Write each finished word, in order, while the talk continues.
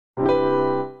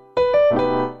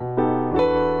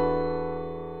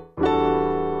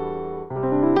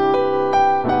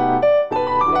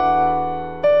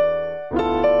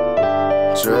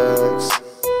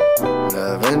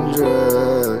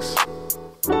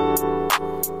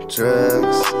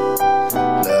Drugs,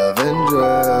 love and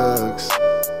drugs.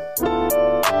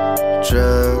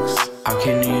 Drugs, I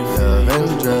can't even love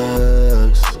and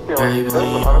drugs. Drugs,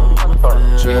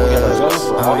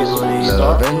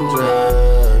 love and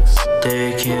drugs.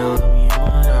 They can't love me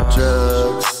without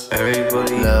Drugs,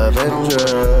 everybody love and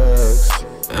drugs.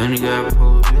 and you got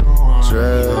pulled on.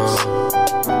 Drugs,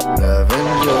 love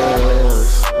and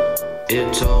drugs.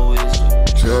 It's always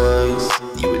Drugs,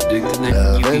 you addicted and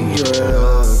love you and can get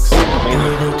drugs. You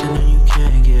addicted and you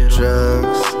can't get up.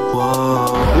 Drugs,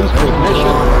 Whoa,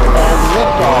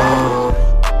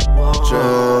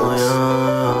 drugs,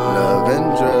 love and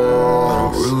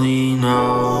drugs. really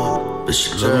know, but she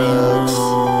let me Drugs,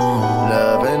 know.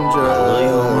 love and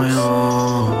drugs.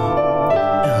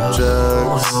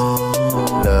 Drugs,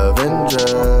 love and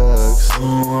drugs.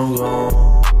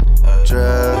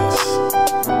 Drugs,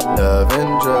 love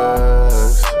and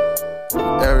drugs.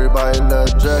 Everybody love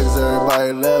drugs,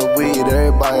 everybody love weed,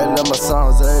 everybody love my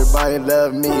songs, everybody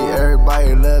love me,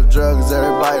 everybody love drugs,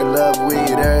 everybody love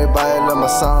weed, everybody love my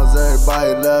songs,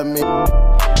 everybody love me.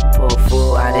 Poor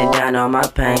fool, I done down on my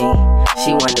pain.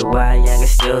 She wonder why young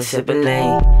is still sipping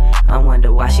lean. I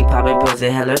wonder why she popping pills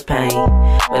to heal her pain.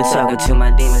 But talking to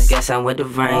my demons, guess I'm with the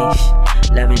range.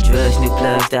 Loving drugs, new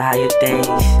plugs to higher things.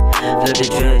 Flip the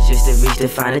drugs just to reach the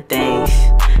finer things.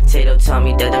 Tato told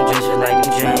me that them drugs was like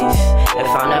them dreams. If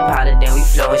I'm not powder, then we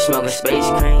flow and smoke a space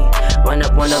cream. Run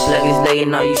up on the plug, is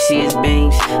laying, all you see is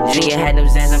beams. Junior had them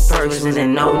Zans and perks, and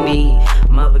then no need.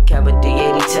 Mother kept a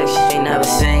D80 texture you never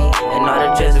seen. And all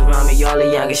the drugs around me, all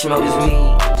the youngest smokers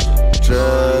weed.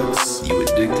 Drugs, You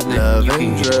addicted and love you and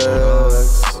can get up.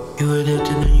 drugs. You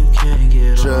addicted and you can't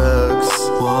get up. Drugs,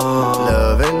 Whoa,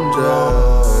 love and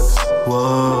drugs.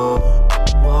 whoa,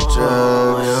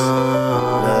 Drugs,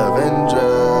 love and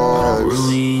drugs.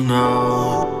 really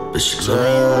know, but she let me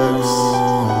Drugs,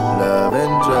 know. love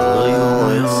and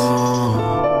drugs.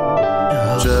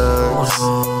 Drugs,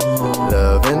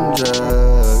 love and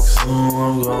drugs.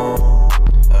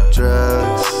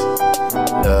 Drugs,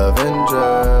 love and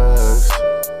drugs.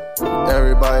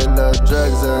 Everybody love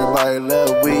drugs, everybody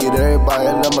love weed, everybody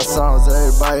love my songs,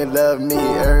 everybody love me,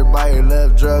 everybody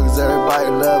love drugs, everybody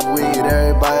love weed,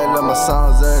 everybody love my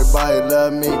songs, everybody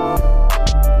love me.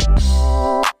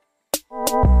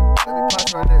 Let me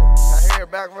punch right there. Can I hear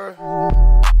it back,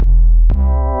 bro?